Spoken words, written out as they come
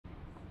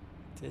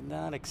Did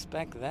not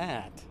expect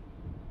that.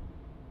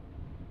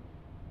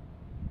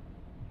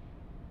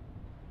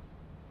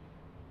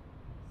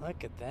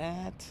 Look at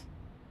that.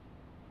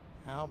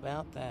 How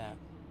about that?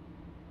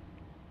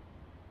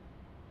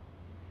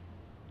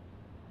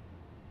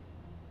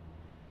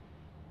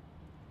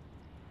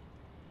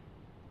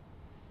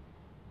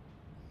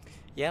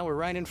 Yeah, we're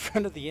right in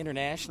front of the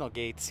international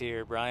gates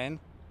here, Brian.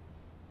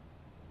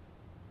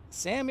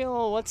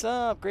 Samuel, what's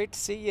up? Great to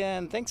see you,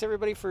 and thanks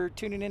everybody for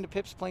tuning in to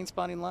Pip's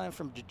Planespotting Live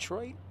from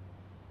Detroit.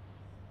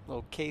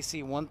 Little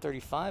KC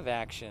 135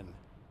 action.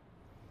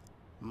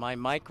 My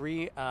mic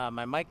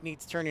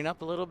needs turning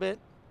up a little bit.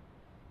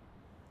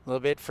 A little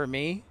bit for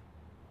me.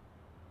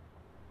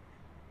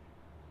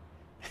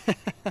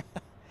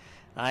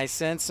 I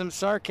sense some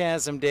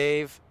sarcasm,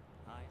 Dave.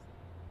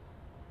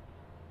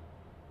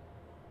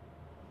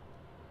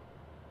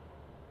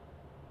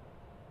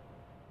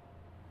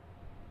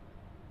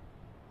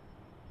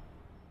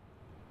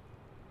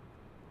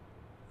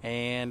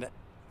 And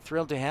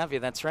thrilled to have you.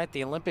 That's right,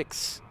 the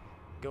Olympics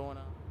going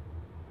on.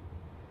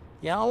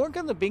 Yeah, I'll work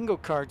on the bingo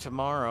card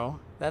tomorrow.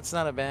 That's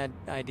not a bad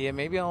idea.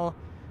 Maybe I'll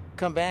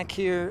come back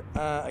here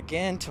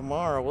again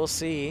tomorrow. We'll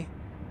see.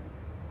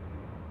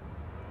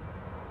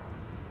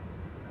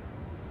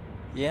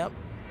 Yep,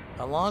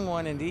 a long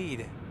one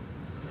indeed.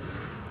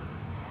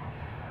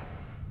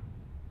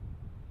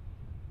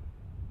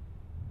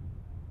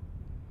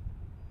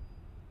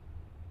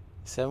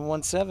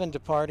 "717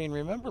 departing."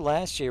 Remember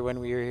last year when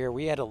we were here,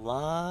 we had a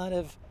lot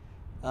of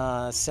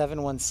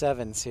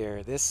 717s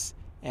here. This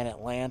and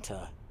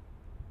Atlanta.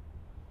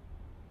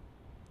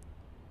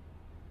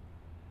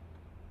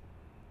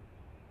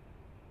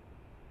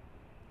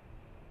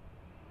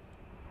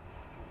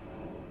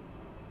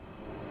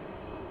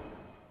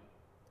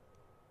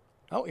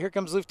 Oh, here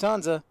comes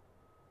Lufthansa.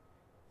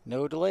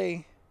 No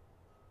delay.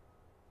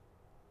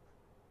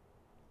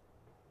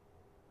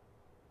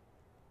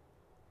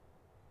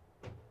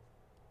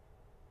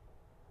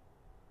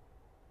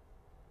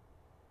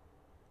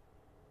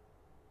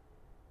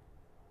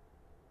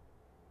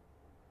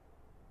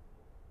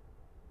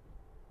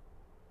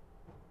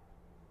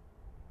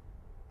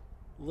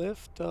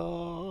 Lift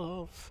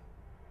off.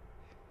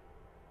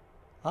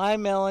 Hi,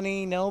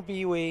 Melanie. No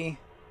Bewee.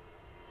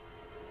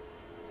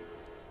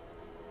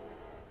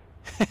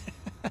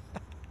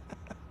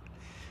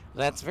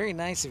 That's very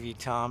nice of you,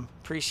 Tom.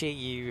 Appreciate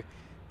you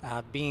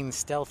being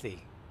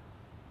stealthy.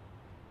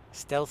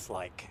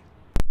 Stealth-like.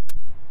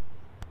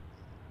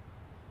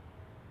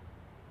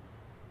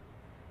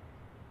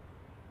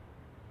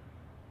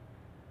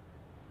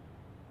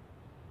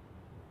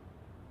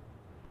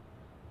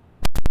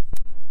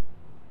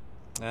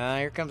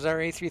 Here comes our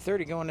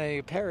A330 going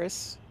to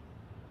Paris.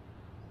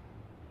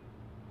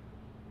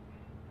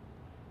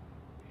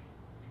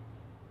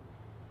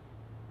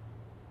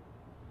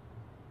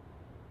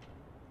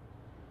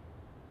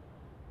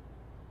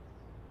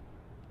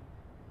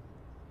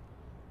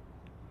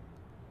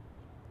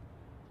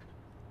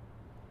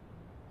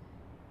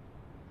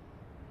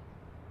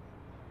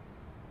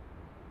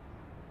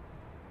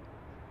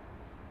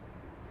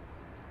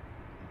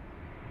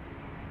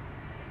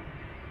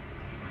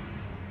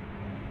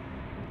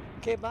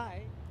 Okay,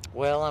 bye.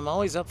 Well, I'm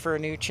always up for a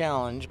new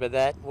challenge, but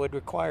that would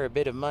require a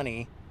bit of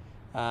money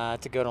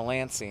to go to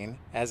Lansing,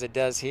 as it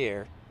does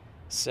here.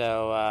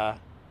 So,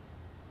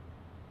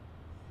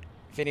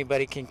 if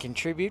anybody can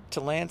contribute to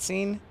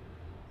Lansing,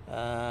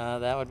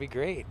 that would be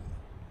great.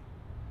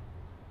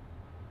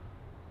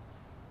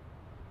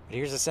 But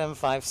here's a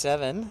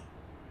 757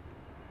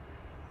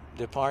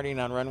 departing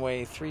on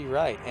runway 3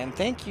 right. And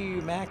thank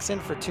you, Maxon,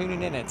 for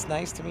tuning in. It's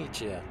nice to meet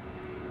you.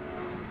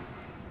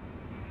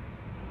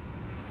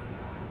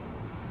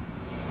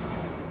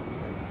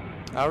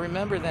 I'll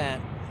remember that,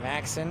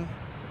 Maxon.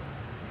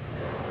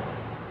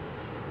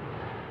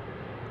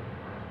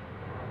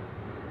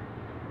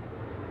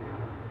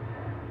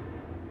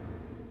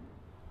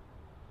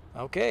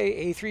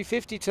 Okay,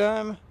 A350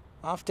 time.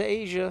 Off to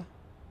Asia.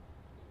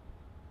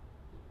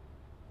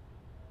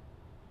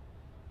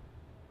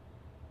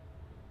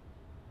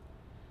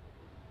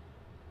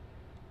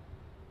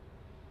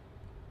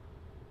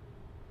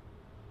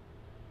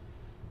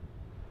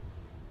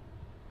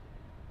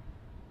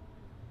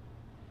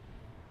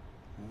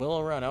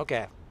 Willow Run,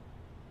 okay.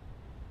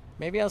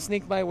 Maybe I'll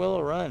sneak by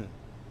Willow Run.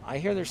 I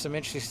hear there's some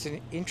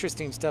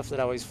interesting stuff that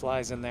always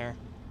flies in there.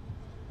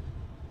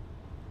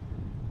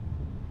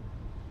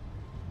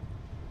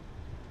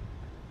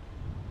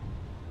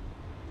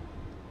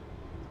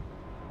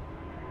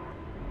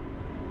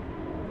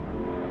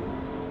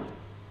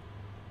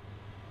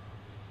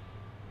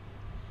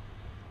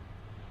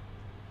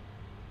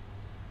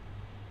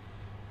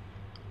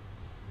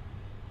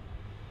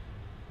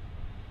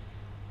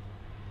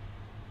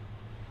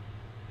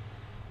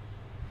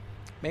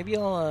 Maybe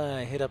I'll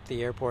hit up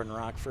the airport in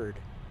Rockford.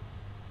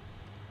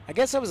 I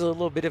guess I was a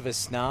little bit of a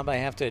snob, I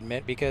have to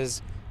admit,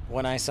 because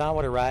when I saw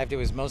what arrived, it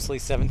was mostly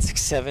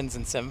 767s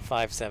and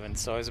 757s,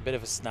 so I was a bit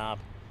of a snob.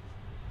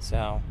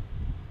 So.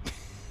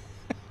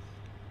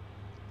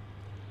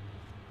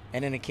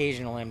 And an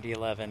occasional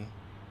MD-11.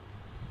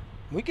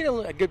 We get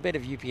a good bit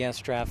of UPS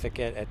traffic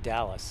at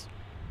Dallas.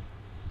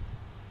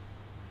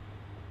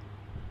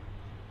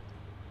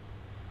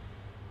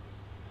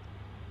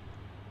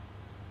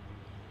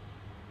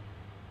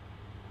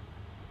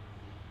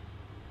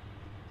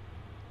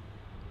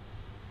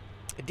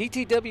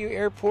 DTW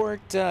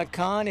Airport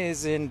Con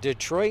is in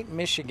Detroit,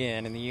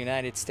 Michigan in the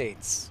United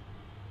States.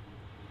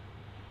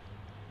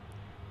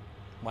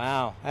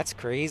 Wow, that's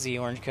crazy,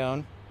 Orange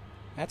Cone.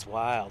 That's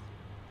wild.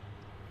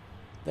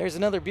 There's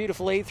another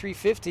beautiful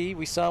A350.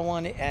 We saw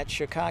one at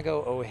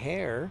Chicago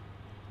O'Hare.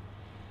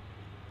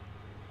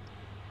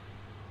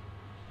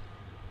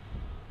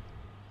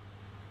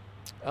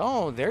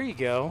 Oh, there you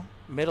go.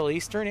 Middle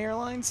Eastern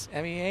Airlines,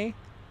 MEA,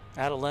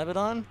 out of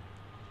Lebanon.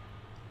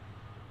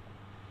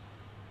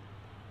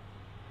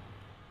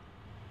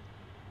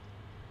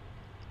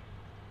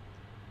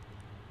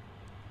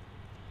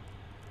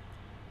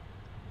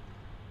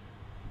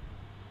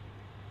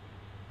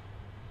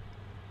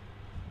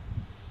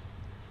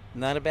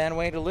 Not a bad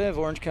way to live,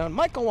 Orange Cone.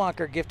 Michael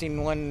Walker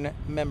gifting 1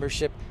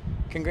 membership.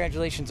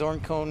 Congratulations,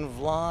 Orange Cone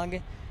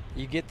Vlog.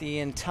 You get the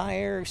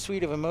entire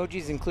suite of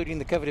emojis, including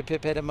the coveted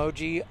piphead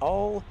emoji,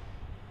 all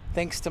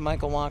thanks to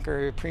Michael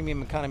Walker.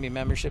 Premium economy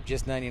membership,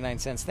 just 99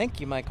 cents. Thank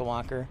you, Michael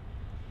Walker.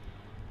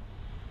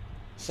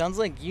 Sounds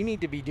like you need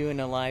to be doing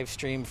a live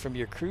stream from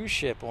your cruise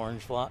ship,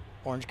 Orange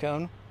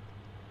Cone.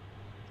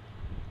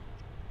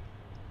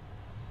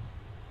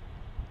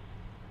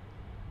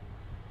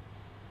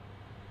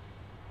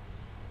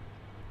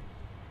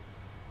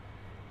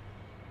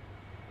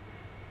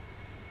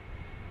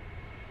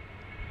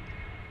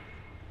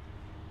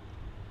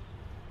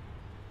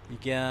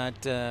 We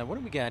got, what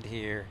do we got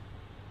here?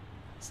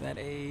 So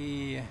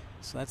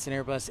that's an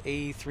Airbus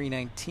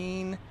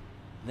A319.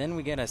 Then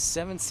we got a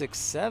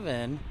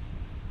 767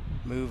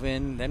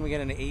 moving. Then we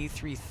got an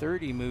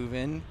A330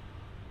 moving.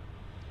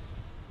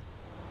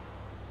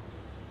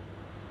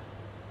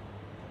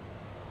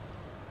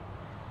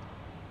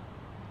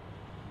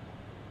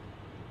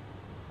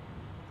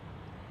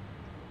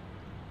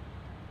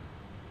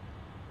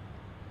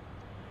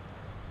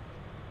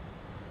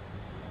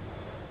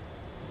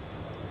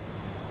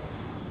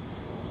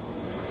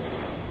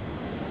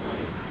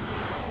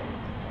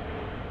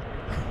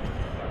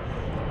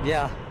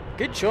 Yeah,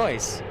 good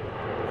choice.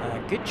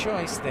 Good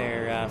choice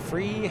there.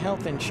 Free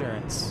health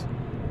insurance.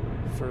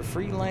 For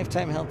free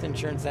lifetime health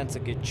insurance, that's a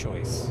good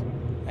choice.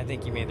 I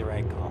think you made the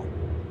right call.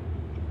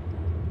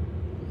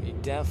 You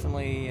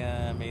definitely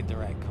made the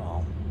right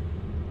call.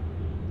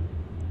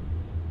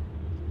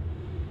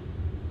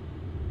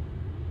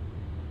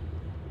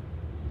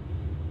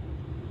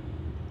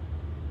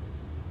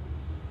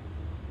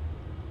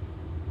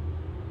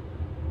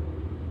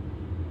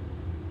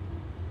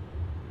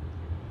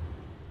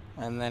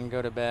 And then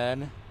go to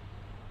bed.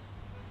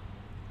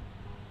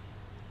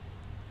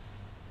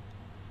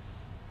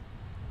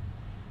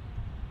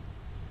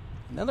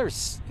 Another,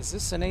 is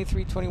this an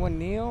A321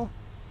 Neo?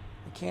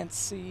 I can't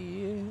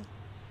see.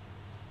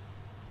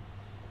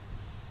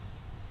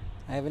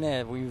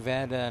 We've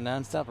had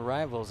non-stop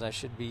arrivals. I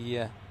should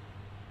be,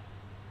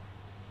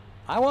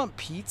 I want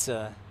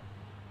pizza.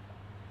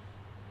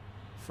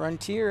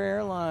 Frontier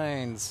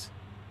Airlines.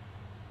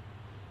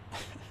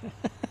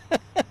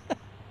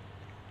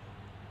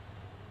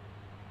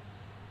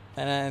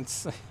 And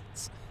it's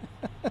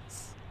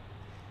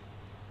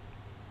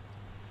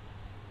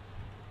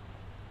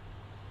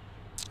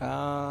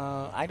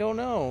I don't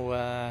know.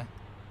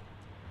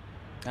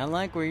 I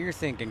like where you're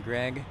thinking,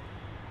 Greg.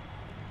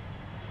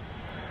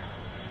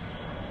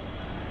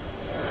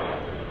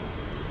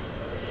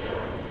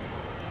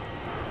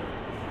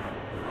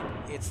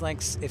 It's like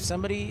if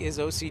somebody is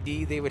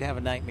OCD, they would have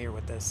a nightmare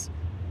with this.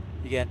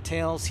 You got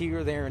tails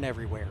here, there, and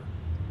everywhere.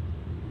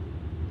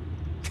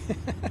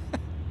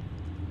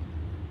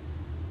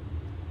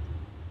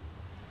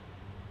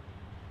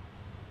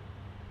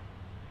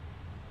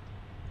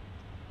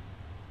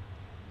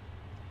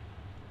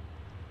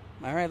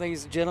 All right,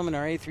 ladies and gentlemen,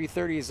 our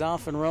A330 is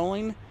off and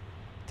rolling.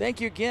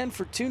 Thank you again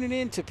for tuning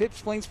in to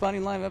Pip's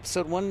Planespotting Live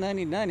episode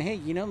 199. Hey,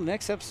 you know, the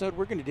next episode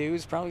we're going to do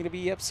is probably going to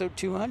be episode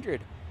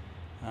 200.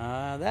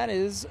 That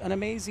is an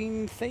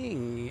amazing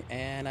thing.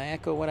 And I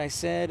echo what I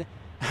said.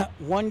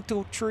 1,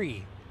 2,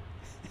 3.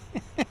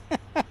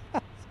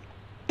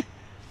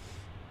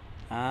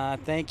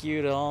 Thank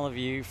you to all of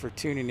you for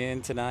tuning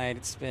in tonight.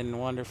 It's been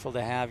wonderful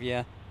to have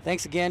you.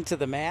 Thanks again to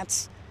the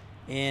Matts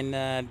in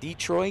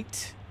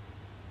Detroit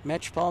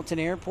Metropolitan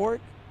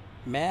Airport,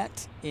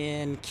 Matt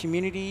in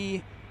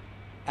Community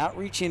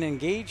Outreach and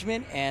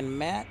Engagement, and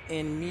Matt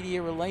in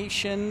Media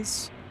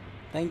Relations.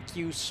 Thank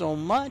you so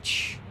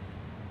much.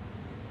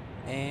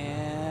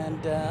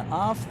 And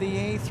off the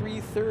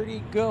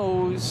A330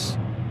 goes.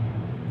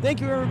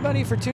 Thank you, everybody, for tuning in.